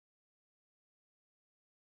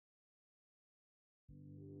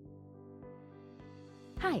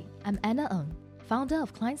Hi, I'm Anna Ng, founder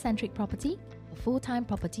of Client-Centric Property, a full-time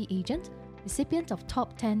property agent, recipient of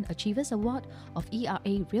Top 10 Achievers Award of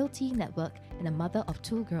ERA Realty Network, and a mother of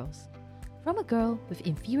 2 girls. From a girl with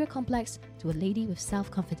inferior complex to a lady with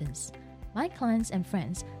self-confidence, my clients and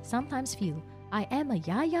friends sometimes feel I am a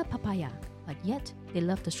yaya papaya, but yet they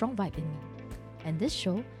love the strong vibe in me. And this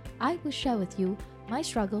show, I will share with you my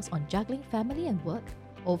struggles on juggling family and work,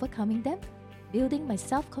 overcoming them, building my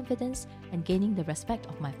self-confidence, and gaining the respect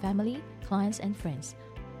of my family, clients, and friends.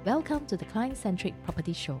 Welcome to the Client-Centric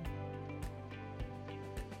Property Show.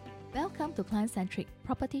 Welcome to Client-Centric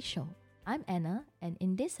Property Show. I'm Anna, and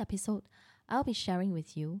in this episode, I'll be sharing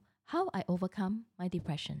with you how I overcome my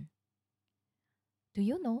depression. Do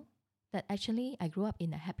you know that actually I grew up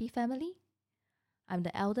in a happy family? I'm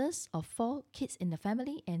the eldest of 4 kids in the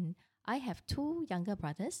family, and I have 2 younger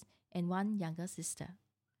brothers and 1 younger sister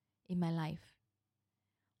in my life.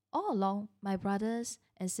 All along, my brothers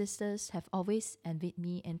and sisters have always envied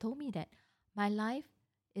me and told me that my life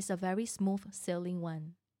is a very smooth sailing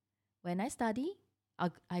one. When I study,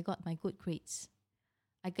 I got my good grades.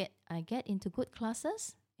 I get into good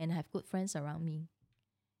classes and have good friends around me.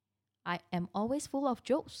 I am always full of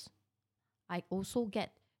jokes. I also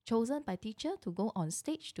get chosen by teacher to go on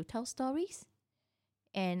stage to tell stories.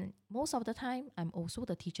 And most of the time, I'm also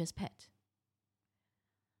the teacher's pet.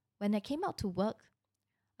 When I came out to work,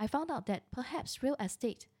 I found out that perhaps real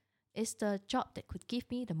estate is the job that could give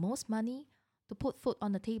me the most money to put food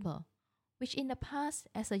on the table, which in the past,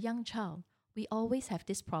 as a young child, we always have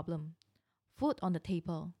this problem. Food on the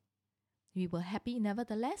table. We were happy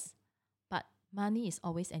nevertheless, but money is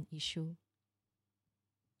always an issue.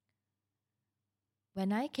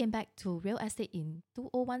 When I came back to real estate in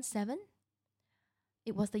 2017,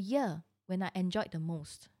 it was the year when I enjoyed the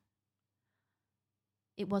most.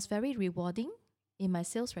 It was very rewarding in my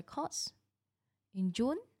sales records. In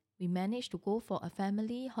June, we managed to go for a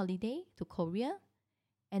family holiday to Korea.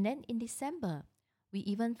 And then in December, we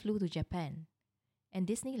even flew to Japan and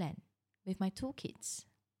Disneyland with my 2 kids.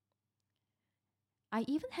 I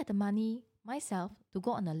even had the money myself to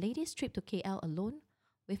go on a ladies' trip to KL alone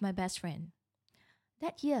with my best friend.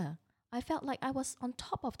 That year, I felt like I was on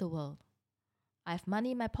top of the world. I have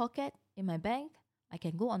money in my pocket, in my bank. I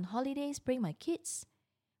can go on holidays, bring my kids.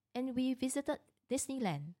 And we visited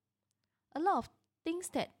Disneyland. A lot of things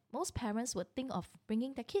that most parents would think of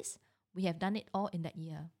bringing their kids, we have done it all in that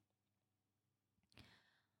year.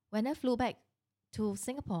 When I flew back to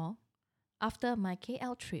Singapore after my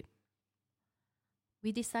KL trip,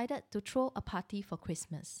 we decided to throw a party for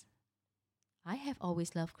Christmas. I have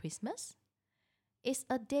always loved Christmas. It's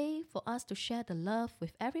a day for us to share the love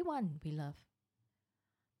with everyone we love.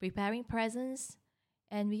 Preparing presents,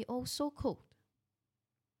 and we also cooked.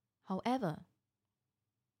 However,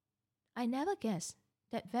 I never guessed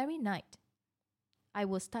that very night I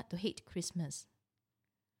would start to hate Christmas.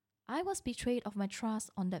 I was betrayed of my trust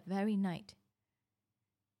on that very night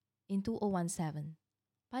in 2017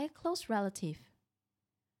 by a close relative.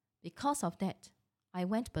 Because of that, I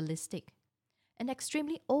went ballistic and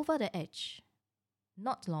extremely over the edge.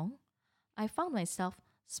 Not long, I found myself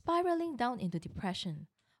spiraling down into depression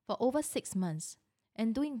for over 6 months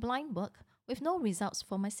and doing blind work with no results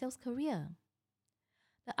for my sales career.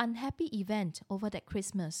 The unhappy event over that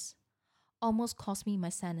Christmas almost cost me my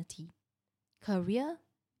sanity, career,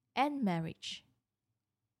 and marriage.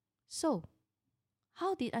 So,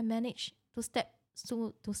 how did I manage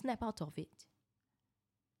to snap out of it?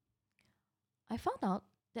 I found out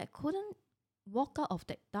that I couldn't walk out of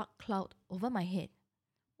that dark cloud over my head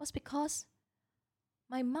was because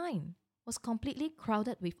my mind was completely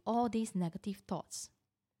crowded with all these negative thoughts.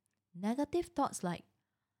 Negative thoughts like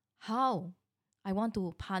how I want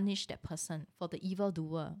to punish that person for the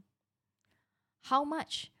evildoer. How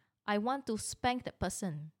much I want to spank that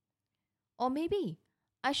person. Or maybe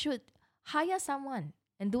I should hire someone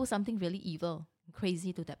and do something really evil and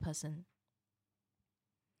crazy to that person.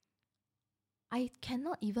 I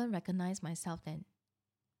cannot even recognize myself then.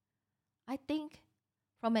 I think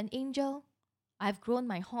from an angel, I've grown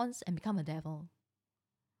my horns and become a devil.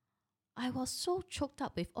 I was so choked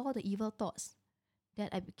up with all the evil thoughts that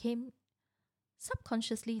I became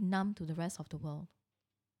subconsciously numb to the rest of the world.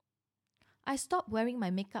 I stopped wearing my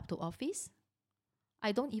makeup to office.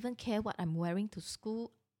 I don't even care what I'm wearing to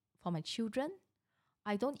school for my children.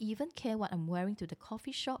 I don't even care what I'm wearing to the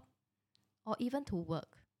coffee shop or even to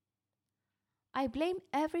work. I blame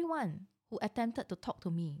everyone who attempted to talk to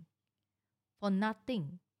me for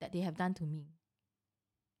nothing that they have done to me.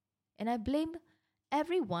 And I blame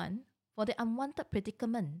everyone for the unwanted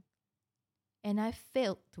predicament. And I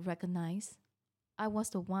failed to recognize I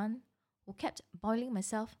was the one who kept boiling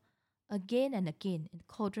myself again and again in the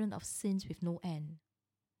cauldron of sins with no end.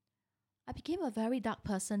 I became a very dark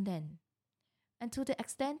person then, and to the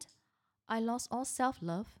extent I lost all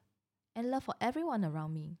self-love and love for everyone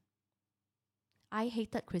around me. I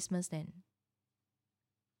hated Christmas then.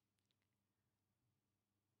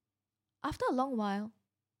 After a long while,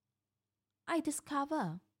 I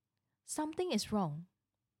discover something is wrong.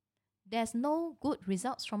 There's no good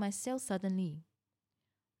results from my sales suddenly.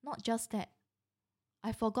 Not just that,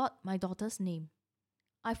 I forgot my daughter's name.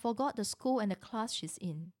 I forgot the school and the class she's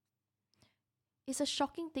in. It's a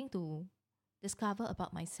shocking thing to discover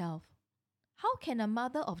about myself. How can a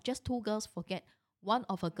mother of just 2 girls forget one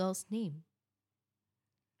of a girl's name?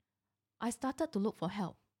 I started to look for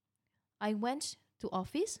help. I went to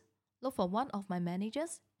office, looked for one of my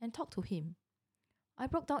managers, and talked to him. I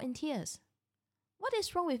broke down in tears. What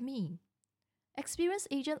is wrong with me? Experienced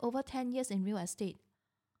agent over 10 years in real estate.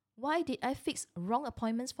 Why did I fix wrong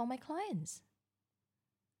appointments for my clients?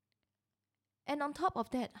 And on top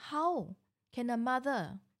of that, how can a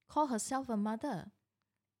mother call herself a mother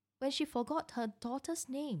when she forgot her daughter's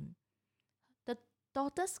name, the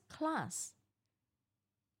daughter's class,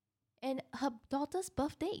 and her daughter's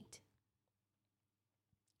birth date?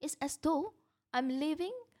 It's as though I'm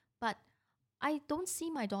living, but I don't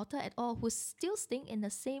see my daughter at all, who's still staying in the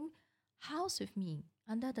same house with me,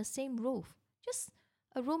 under the same roof, just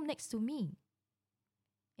a room next to me.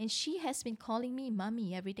 And she has been calling me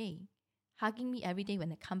mommy every day, hugging me every day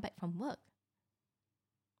when I come back from work.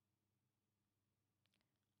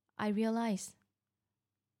 I realize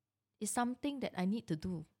it's something that I need to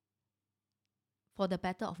do for the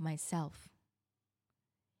better of myself.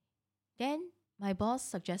 Then my boss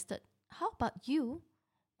suggested, how about you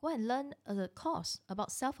go and learn a course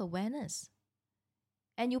about self-awareness?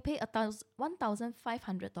 And you pay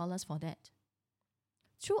 $1,500 for that.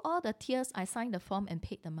 Through all the tears, I signed the form and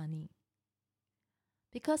paid the money.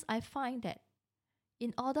 Because I find that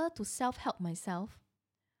in order to self-help myself,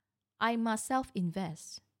 I must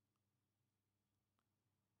self-invest.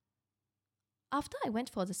 After I went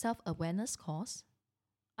for the self-awareness course,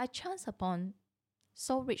 I chanced upon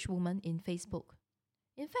Soul Rich Woman in Facebook.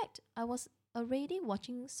 In fact, I was already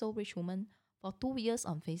watching Soul Rich Woman for 2 years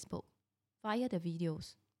on Facebook via the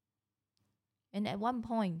videos. And at one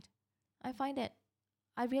point, I find that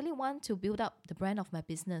I really want to build up the brand of my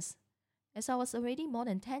business. As I was already more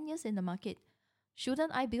than 10 years in the market,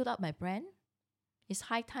 shouldn't I build up my brand? It's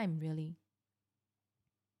high time, really.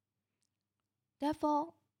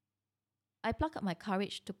 Therefore, I plucked up my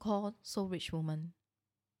courage to call Soul Rich Woman.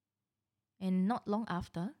 And not long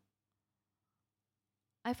after,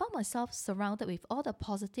 I found myself surrounded with all the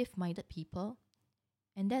positive-minded people,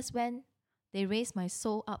 and that's when they raised my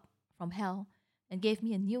soul up from hell and gave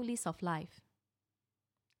me a new lease of life.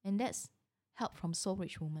 And that's help from Soul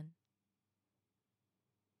Rich Woman.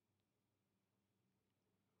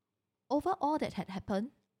 Over all that had happened,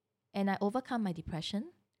 and I overcome my depression,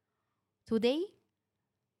 today,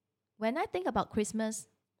 when I think about Christmas,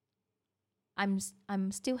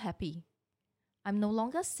 I'm still happy. I'm no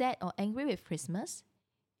longer sad or angry with Christmas,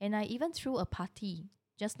 and I even threw a party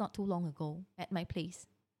just not too long ago at my place.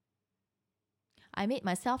 I made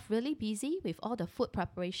myself really busy with all the food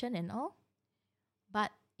preparation and all, but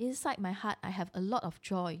inside my heart, I have a lot of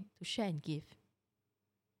joy to share and give.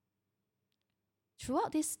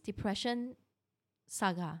 Throughout this depression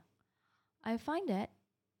saga, I find that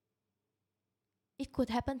it could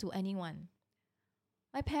happen to anyone.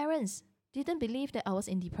 My parents didn't believe that I was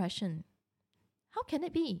in depression. How can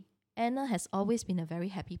it be? Anna has always been a very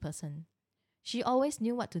happy person. She always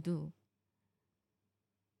knew what to do.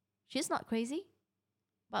 She's not crazy,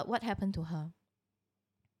 but what happened to her?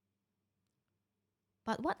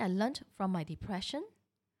 But what I learned from my depression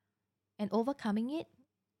and overcoming it,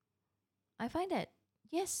 I find that,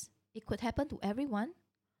 yes, it could happen to everyone,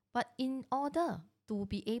 but in order to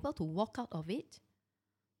be able to walk out of it,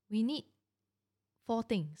 we need 4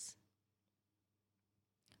 things.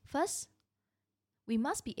 First, we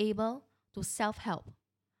must be able to self-help.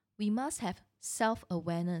 We must have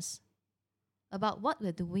self-awareness about what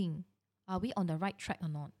we're doing. Are we on the right track or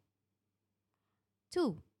not?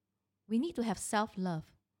 2, we need to have self-love,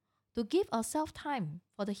 to give ourselves time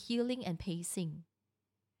for the healing and pacing.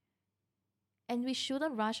 And we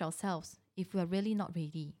shouldn't rush ourselves if we are really not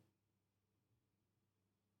ready.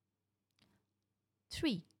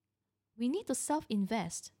 3, we need to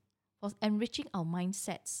self-invest for enriching our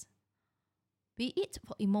mindsets, be it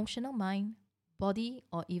for emotional mind, body,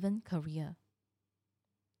 or even career.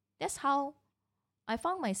 That's how I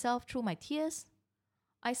found myself through my tears.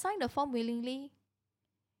 I signed the form willingly,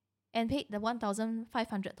 and paid the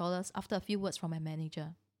 $1,500 after a few words from my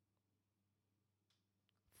manager.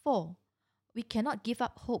 4. We cannot give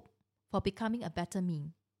up hope for becoming a better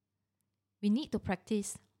me. We need to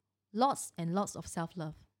practice lots and lots of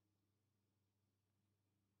self-love.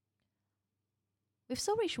 With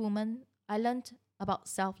So Rich Woman, I learned about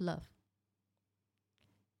self-love.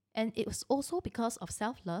 And it was also because of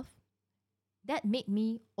self-love that made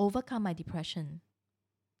me overcome my depression.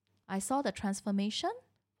 I saw the transformation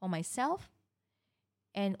for myself,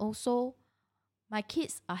 and also my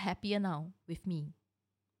kids are happier now with me.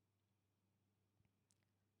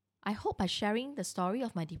 I hope by sharing the story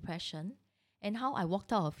of my depression and how I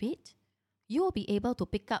walked out of it, you will be able to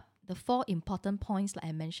pick up the 4 important points like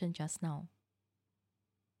I mentioned just now.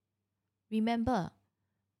 Remember,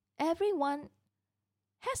 everyone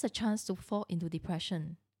has a chance to fall into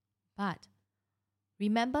depression, but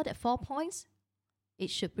remember that 4 points,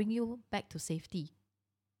 it should bring you back to safety.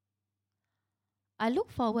 I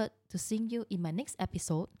look forward to seeing you in my next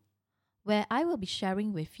episode, where I will be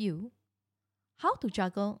sharing with you how to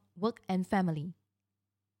juggle work and family.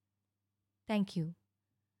 Thank you.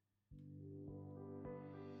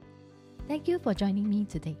 Thank you for joining me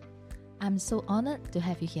today. I'm so honored to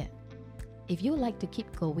have you here. If you would like to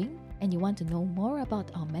keep going and you want to know more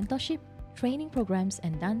about our mentorship, training programs,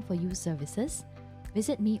 and done-for-you services,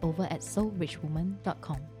 visit me over at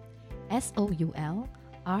soulrichwoman.com.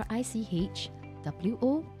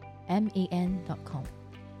 soulrichwoman.com.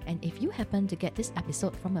 And if you happen to get this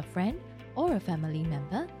episode from a friend or a family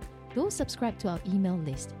member, do subscribe to our email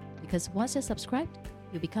list, because once you're subscribed,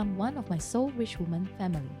 you become one of my Soul Rich Woman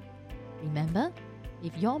family. Remember,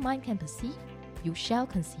 if your mind can perceive, you shall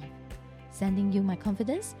conceive. Sending you my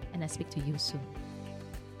confidence, and I speak to you soon.